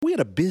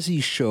a busy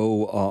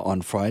show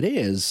on Friday.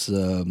 As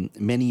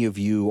many of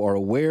you are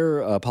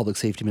aware, Public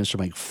Safety Minister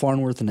Mike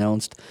Farnworth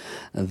announced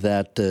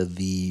that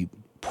the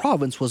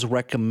province was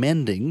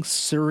recommending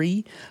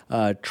Surrey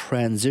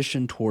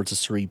transition towards a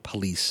Surrey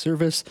police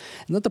service,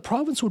 and that the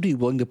province would be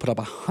willing to put up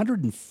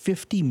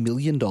 $150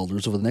 million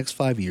over the next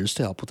 5 years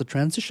to help with the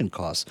transition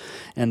costs.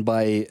 And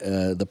by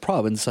the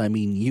province, I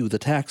mean you, the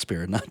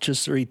taxpayer, not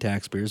just Surrey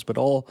taxpayers, but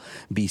all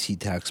BC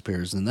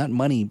taxpayers. And that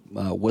money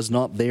was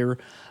not there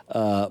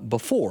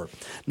before.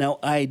 Now,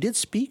 I did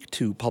speak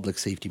to Public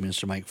Safety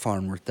Minister Mike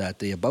Farnworth that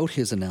day about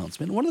his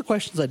announcement. One of the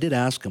questions I did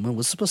ask him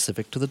was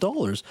specific to the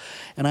dollars.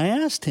 And I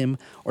asked him,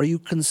 are you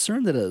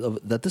concerned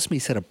that this may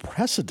set a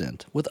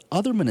precedent with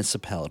other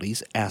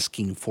municipalities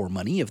asking for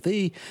money if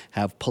they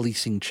have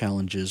policing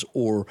challenges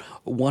or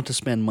want to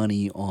spend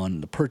money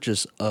on the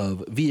purchase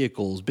of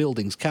vehicles,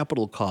 buildings,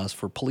 capital costs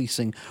for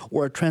policing,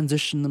 or a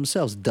transition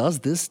themselves? Does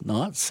this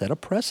not set a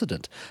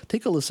precedent?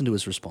 Take a listen to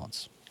his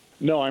response.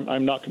 No,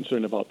 I'm not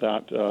concerned about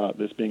that,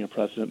 this being a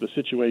precedent. The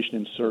situation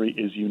in Surrey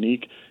is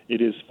unique. It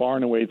is far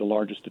and away the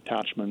largest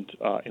detachment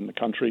in the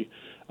country.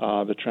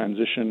 The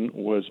transition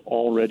was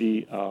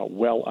already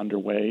well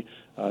underway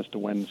as to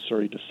when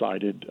Surrey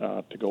decided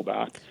to go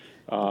back.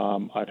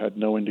 I've had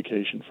no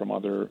indication from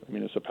other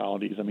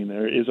municipalities. I mean,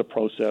 there is a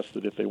process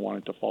that if they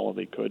wanted to follow,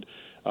 they could.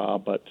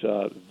 But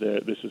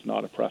this is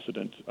not a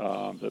precedent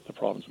that the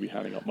province will be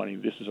handing out money.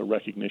 This is a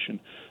recognition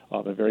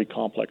of a very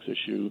complex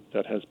issue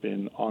that has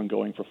been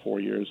ongoing for 4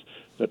 years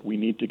that we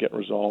need to get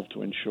resolved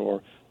to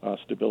ensure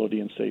stability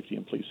and safety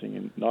in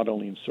policing, not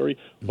only in Surrey,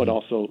 but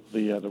also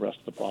the rest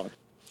of the province.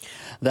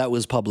 That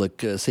was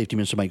Public Safety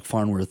Minister Mike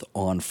Farnworth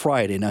on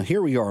Friday. Now,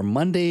 here we are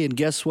Monday, and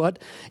guess what?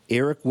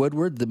 Eric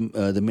Woodward,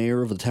 the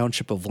mayor of the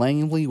township of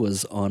Langley,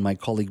 was on my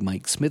colleague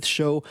Mike Smith's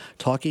show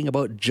talking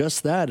about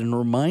just that and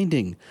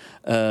reminding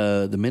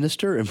the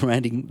minister and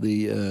reminding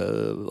the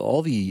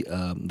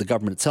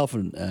government itself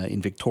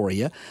in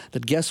Victoria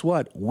that guess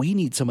what? We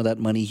need some of that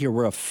money here.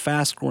 We're a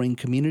fast-growing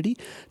community.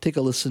 Take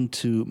a listen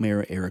to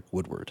Mayor Eric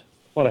Woodward.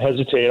 I want to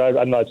hesitate.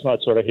 It's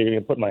not sort of here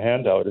to put my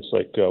hand out. It's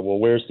like, well,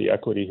 where's the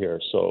equity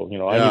here? So,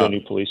 I need a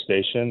new police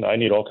station. I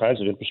need all kinds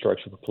of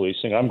infrastructure for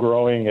policing. I'm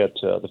growing at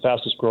the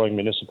fastest growing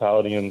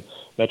municipality in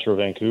Metro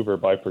Vancouver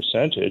by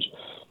percentage.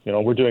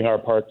 We're doing our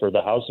part for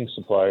the housing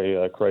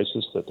supply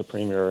crisis that the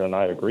Premier and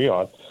I agree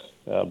on.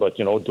 But,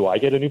 do I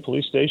get a new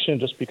police station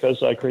just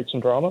because I create some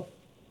drama?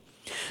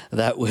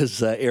 That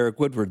was Eric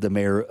Woodward, the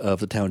mayor of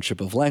the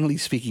township of Langley,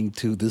 speaking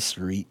to this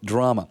Surrey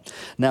drama.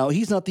 Now,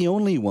 he's not the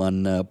only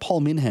one.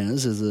 Paul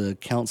Minhas is a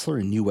councillor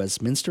in New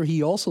Westminster.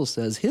 He also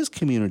says his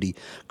community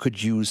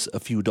could use a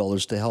few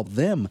dollars to help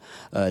them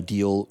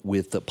deal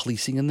with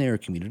policing in their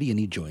community, and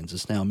he joins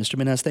us now. Mr.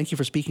 Minhas, thank you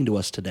for speaking to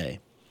us today.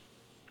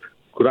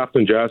 Good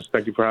afternoon, Jazz.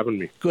 Thank you for having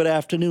me. Good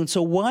afternoon.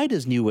 So why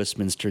does New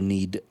Westminster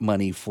need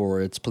money for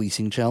its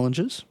policing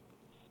challenges?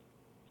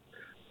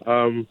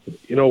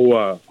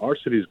 Our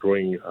city is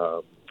growing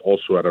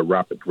also at a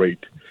rapid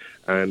rate,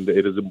 and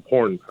it is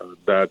important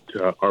that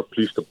our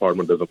police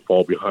department doesn't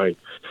fall behind.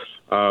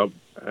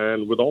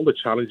 And with all the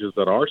challenges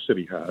that our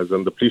city has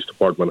and the police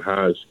department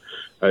has,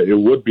 it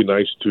would be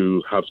nice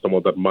to have some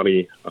of that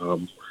money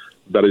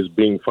that is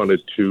being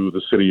funded to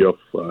the city of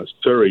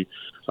Surrey.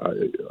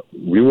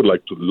 We would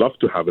love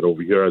to have it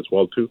over here as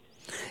well, too.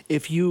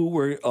 If you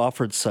were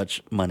offered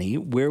such money,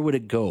 where would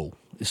it go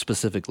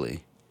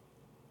specifically?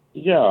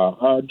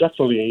 Yeah,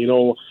 definitely.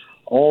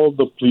 All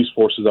the police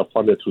forces are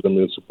funded through the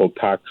municipal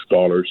tax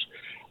dollars,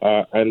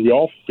 and we're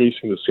all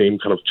facing the same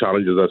kind of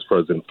challenges as far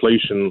as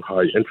inflation,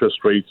 high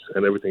interest rates,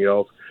 and everything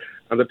else.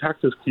 And the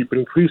taxes keep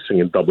increasing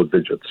in double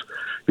digits,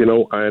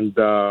 and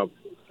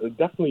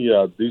definitely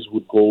these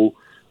would go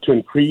to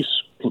increase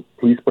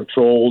police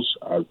patrols,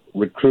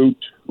 retain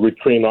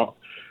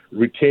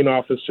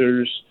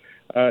officers,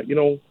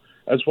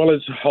 as well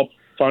as help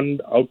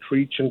fund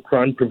outreach and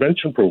crime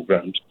prevention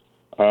programs.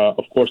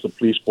 Of course, the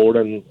police board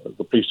and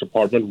the police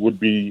department would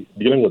be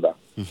dealing with that.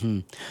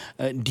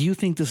 Mm-hmm. Do you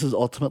think this is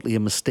ultimately a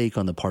mistake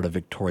on the part of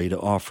Victoria to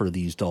offer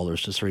these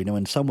dollars to Surrey? Now,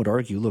 and some would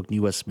argue, look,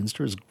 New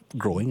Westminster is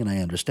growing, and I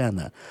understand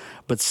that.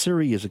 But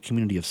Surrey is a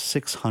community of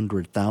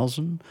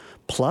 600,000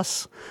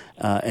 plus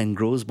and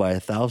grows by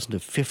 1,000 to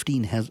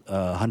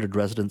 1,500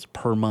 residents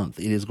per month.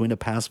 It is going to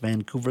pass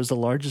Vancouver as the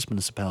largest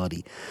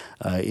municipality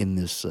in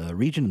this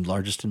region,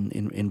 largest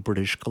in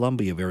British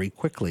Columbia very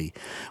quickly.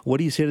 What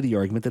do you say to the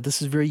argument that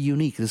this is very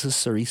unique? This is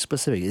Surrey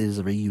specific. It is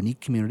a very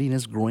unique community and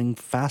is growing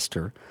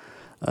faster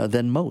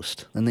than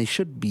most, and they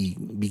should be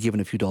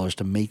given a few dollars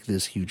to make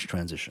this huge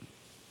transition.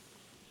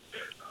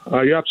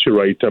 You're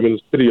absolutely right. I mean,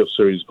 the city of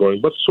Surrey is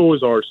growing, but so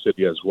is our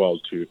city as well,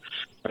 too.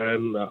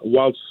 And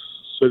whilst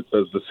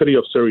the city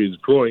of Surrey is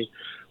growing,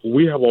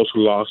 we have also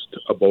lost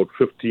about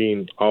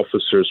 15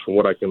 officers, from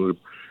what I can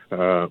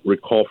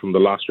recall from the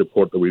last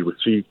report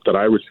that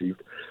I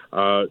received,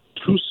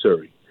 to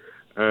Surrey.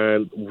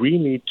 And we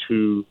need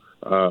to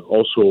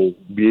also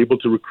be able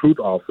to recruit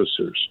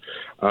officers.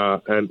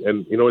 And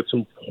it's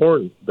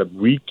important that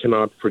we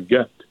cannot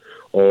forget,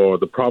 or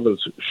the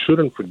province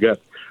shouldn't forget,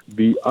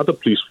 the other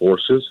police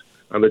forces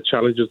and the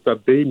challenges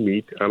that they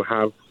meet and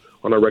have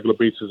on a regular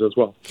basis as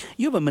well.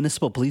 You have a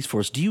municipal police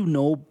force. Do you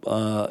know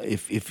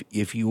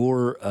if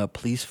your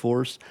police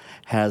force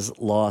has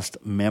lost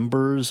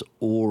members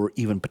or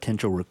even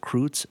potential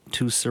recruits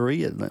to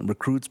Surrey? And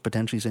recruits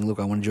potentially saying, look,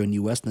 I want to join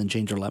US, and then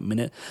change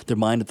their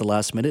mind at the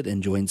last minute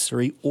and join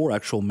Surrey, or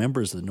actual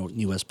members of the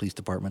US Police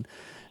Department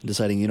and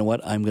deciding, you know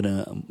what, I'm going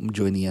to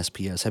join the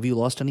SPS. Have you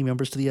lost any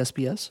members to the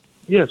SPS?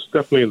 Yes,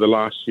 definitely. In the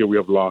last year, we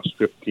have lost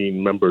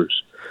 15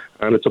 members.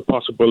 And it's a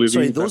possibility.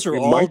 Sorry, those are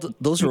all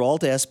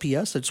to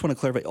SPS? I just want to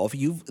clarify.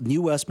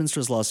 New Westminster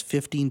has lost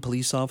 15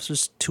 police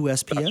officers to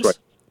SPS?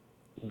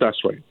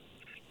 That's right.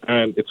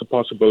 And it's a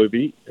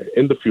possibility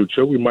in the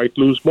future we might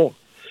lose more.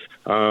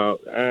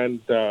 These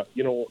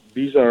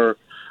are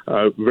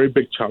very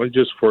big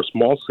challenges for a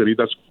small city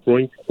that's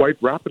growing quite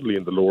rapidly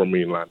in the Lower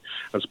Mainland,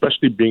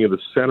 especially being in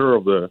the center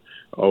of the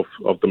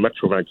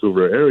Metro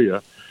Vancouver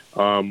area.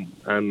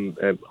 And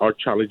our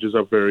challenges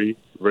are very,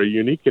 very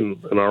unique in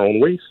our own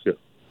ways here.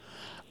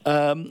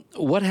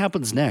 What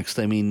happens next?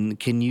 I mean,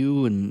 can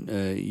you and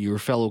your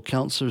fellow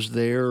councillors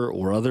there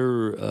or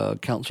other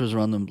councillors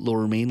around the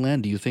Lower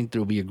Mainland, do you think there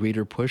will be a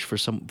greater push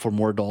for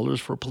more dollars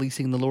for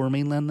policing in the Lower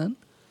Mainland then?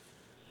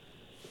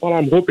 Well,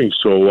 I'm hoping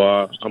so.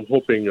 I'm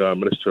hoping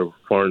Minister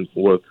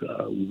Farnworth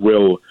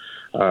will.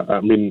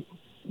 The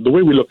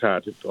way we look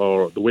at it,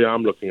 or the way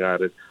I'm looking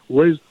at it,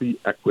 where is the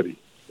equity?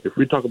 If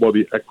we talk about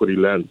the equity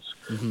lens,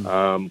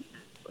 how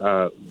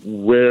are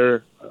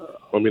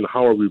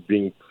we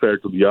being fair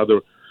to the other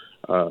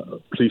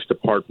police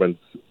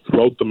departments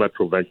throughout the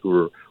Metro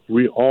Vancouver?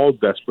 We're all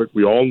desperate.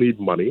 We all need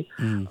money.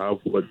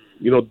 But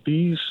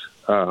these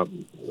are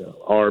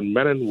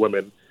men and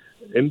women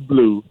in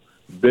blue.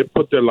 They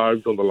put their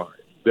lives on the line.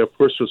 They're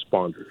first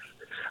responders,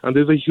 and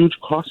there's a huge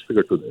cost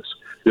figure to this.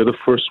 They're the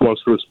first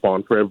ones to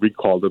respond for every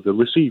call that they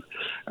receive,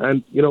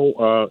 and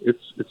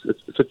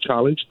it's a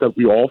challenge that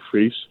we all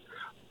face.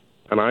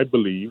 And I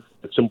believe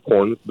it's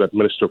important that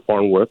Minister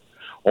Farnworth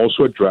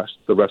also address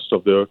the rest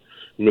of the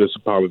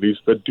municipalities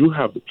that do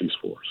have the police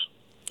force.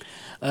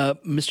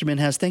 Mr.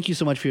 Minhas, thank you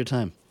so much for your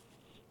time.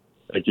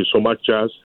 Thank you so much, Jazz.